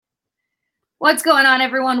What's going on,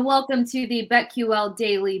 everyone? Welcome to the BetQL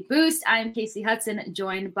Daily Boost. I'm Casey Hudson,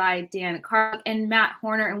 joined by Dan Carl and Matt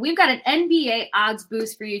Horner, and we've got an NBA odds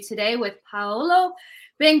boost for you today with Paolo.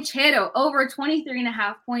 Banchero over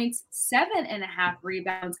 23.5 points, 7.5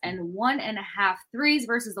 rebounds, and 1.5 threes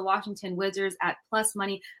versus the Washington Wizards at plus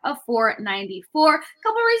money of 494. A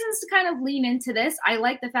couple reasons to kind of lean into this. I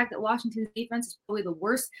like the fact that Washington's defense is probably the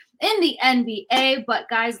worst in the NBA, but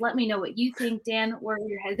guys, let me know what you think. Dan, where's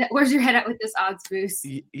your head at with this odds boost?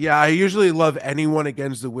 Yeah, I usually love anyone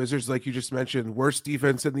against the Wizards, like you just mentioned. Worst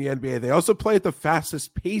defense in the NBA. They also play at the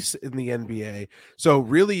fastest pace in the NBA. So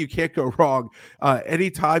really, you can't go wrong.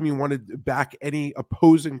 Anytime you want to back any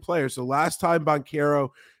opposing player. So last time Banchero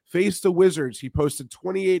faced the Wizards, he posted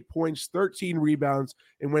 28 points, 13 rebounds,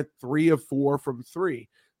 and went 3 of 4 from 3.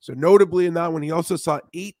 So notably in that one, he also saw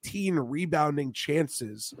 18 rebounding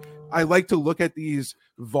chances. I like to look at these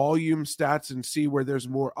volume stats and see where there's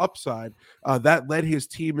more upside. That led his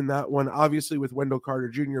team in that one. Obviously, with Wendell Carter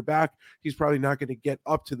Jr. back, he's probably not going to get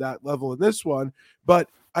up to that level in this one, but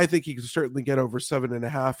I think he can certainly get over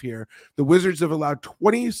 7.5 here. The Wizards have allowed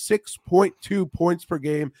 26.2 points per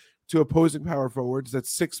game to opposing power forwards. That's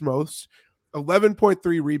sixth most.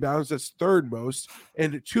 11.3 rebounds, that's third most,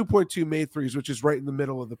 and 2.2 made threes, which is right in the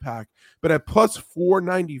middle of the pack. But at plus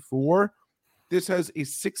 494, this has a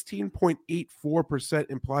 16.84%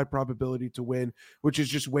 implied probability to win, which is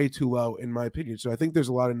just way too low in my opinion. So I think there's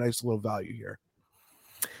a lot of nice low value here.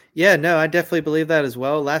 Yeah, no, I definitely believe that as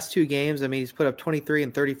well. Last two games, I mean, he's put up 23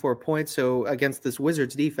 and 34 points. So against this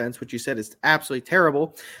Wizards defense, which you said is absolutely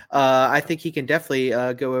terrible, I think he can definitely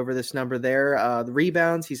go over this number there. The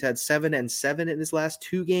rebounds, he's had 7 and 7 in his last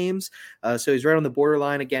two games. So he's right on the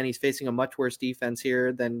borderline. Again, he's facing a much worse defense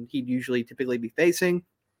here than he'd usually typically be facing.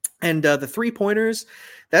 And the three-pointers,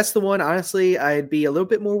 that's the one, honestly, I'd be a little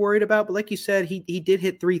bit more worried about. But like you said, he did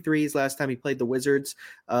hit 3 threes last time he played the Wizards.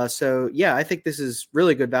 So, yeah, I think this is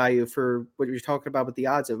really good value for what you're talking about with the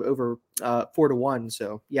odds of over 4-1.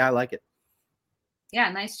 So, yeah, I like it.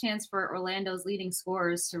 Yeah, nice chance for Orlando's leading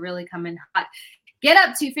scorers to really come in hot. Get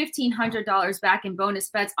up to $1,500 back in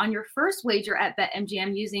bonus bets on your first wager at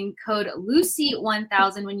BetMGM using code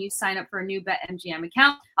Lucy1000 when you sign up for a new BetMGM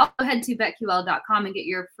account. Also head to BetQL.com and get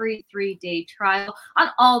your free 3-day trial on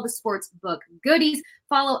all the sportsbook goodies.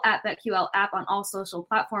 Follow at BetQL app on all social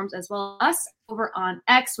platforms, as well as us over on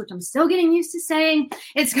X, which I'm still getting used to saying.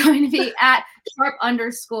 It's going to be at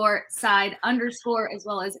 @sharp_side_, as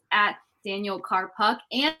well as at Daniel Carpuck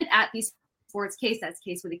and at these Sports Case. That's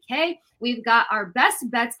Case with a K. We've got our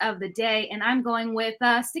best bets of the day, and I'm going with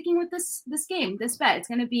sticking with this bet. It's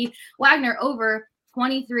going to be Wagner over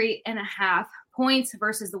 23.5 points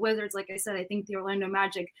versus the Wizards. Like I said, I think the Orlando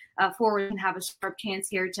Magic forward can have a sharp chance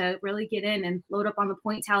here to really get in and load up on the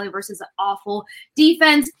point tally versus an awful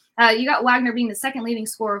defense. You got Wagner being the second leading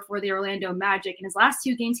scorer for the Orlando Magic. In his last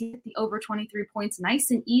two games, he hit the over 23 points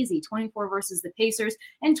nice and easy, 24 versus the Pacers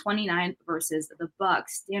and 29 versus the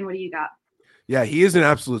Bucks. Dan, what do you got? Yeah, he is an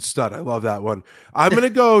absolute stud. I love that one. I'm going to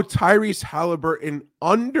go Tyrese Halliburton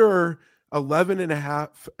under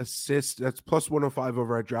 11.5 assists. That's plus 105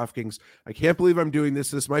 over at DraftKings. I can't believe I'm doing this.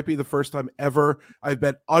 This might be the first time ever I've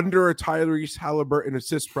bet under a Tyrese Halliburton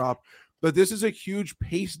assist prop. But this is a huge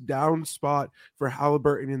pace down spot for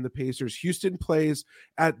Halliburton in the Pacers. Houston plays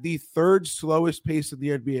at the third slowest pace in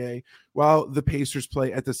the NBA, while the Pacers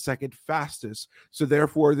play at the second fastest. So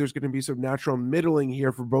therefore, there's going to be some natural middling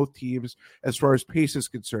here for both teams as far as pace is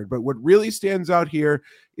concerned. But what really stands out here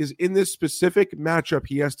is in this specific matchup,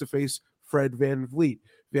 he has to face Fred VanVleet.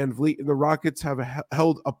 VanVleet and the Rockets have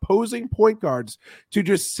held opposing point guards to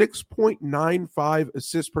just 6.95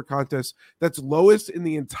 assists per contest. That's lowest in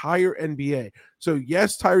the entire NBA. So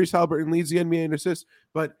yes, Tyrese Halliburton leads the NBA in assists,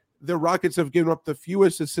 but the Rockets have given up the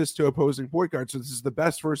fewest assists to opposing point guards. So this is the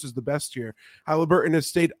best versus the best here. Halliburton has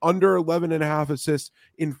stayed under 11.5 assists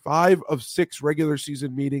in 5 of 6 regular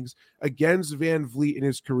season meetings against VanVleet in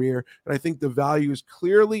his career. And I think the value is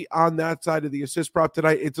clearly on that side of the assist prop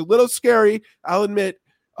tonight. It's a little scary, I'll admit,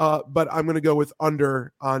 but I'm going to go with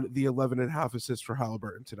under on the 11.5 assists for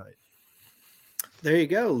Halliburton tonight. There you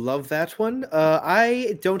go. Love that one.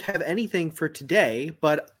 I don't have anything for today,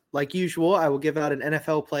 but like usual, I will give out an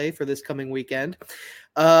NFL play for this coming weekend.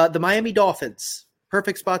 The Miami Dolphins.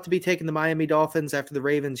 Perfect spot to be taking the Miami Dolphins after the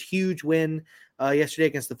Ravens' huge win yesterday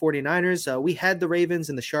against the 49ers. We had the Ravens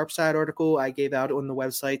in the Sharp Side article I gave out on the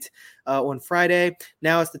website on Friday.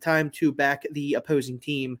 Now it's the time to back the opposing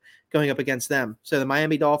team going up against them. So the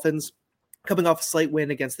Miami Dolphins coming off a slight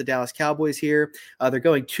win against the Dallas Cowboys here. They're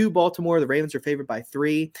going to Baltimore. The Ravens are favored by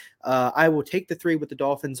 3. I will take the 3 with the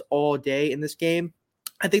Dolphins all day in this game.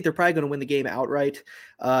 I think they're probably going to win the game outright.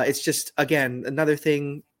 It's just, again, another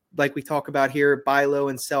thing like we talk about here, buy low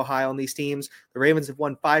and sell high on these teams. The Ravens have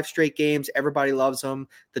won 5 straight games. Everybody loves them.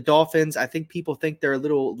 The Dolphins, I think people think they're a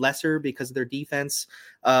little lesser because of their defense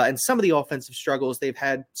and some of the offensive struggles they've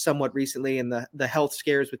had somewhat recently and the health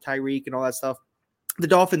scares with Tyreek and all that stuff. The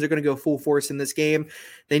Dolphins are going to go full force in this game.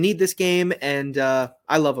 They need this game, and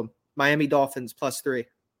I love them. Miami Dolphins +3.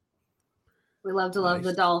 We love to love Nice.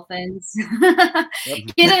 the Dolphins.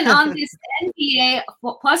 Yep. Get in on this NBA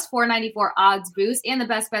 +494 odds boost and the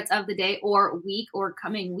best bets of the day or week or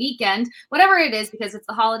coming weekend, whatever it is, because it's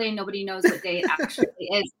the holiday. Nobody knows what day it actually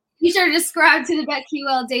is. Be sure to subscribe to the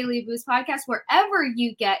BetQL Daily Boost podcast wherever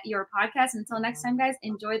you get your podcast. Until next time, guys,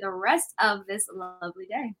 enjoy the rest of this lovely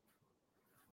day.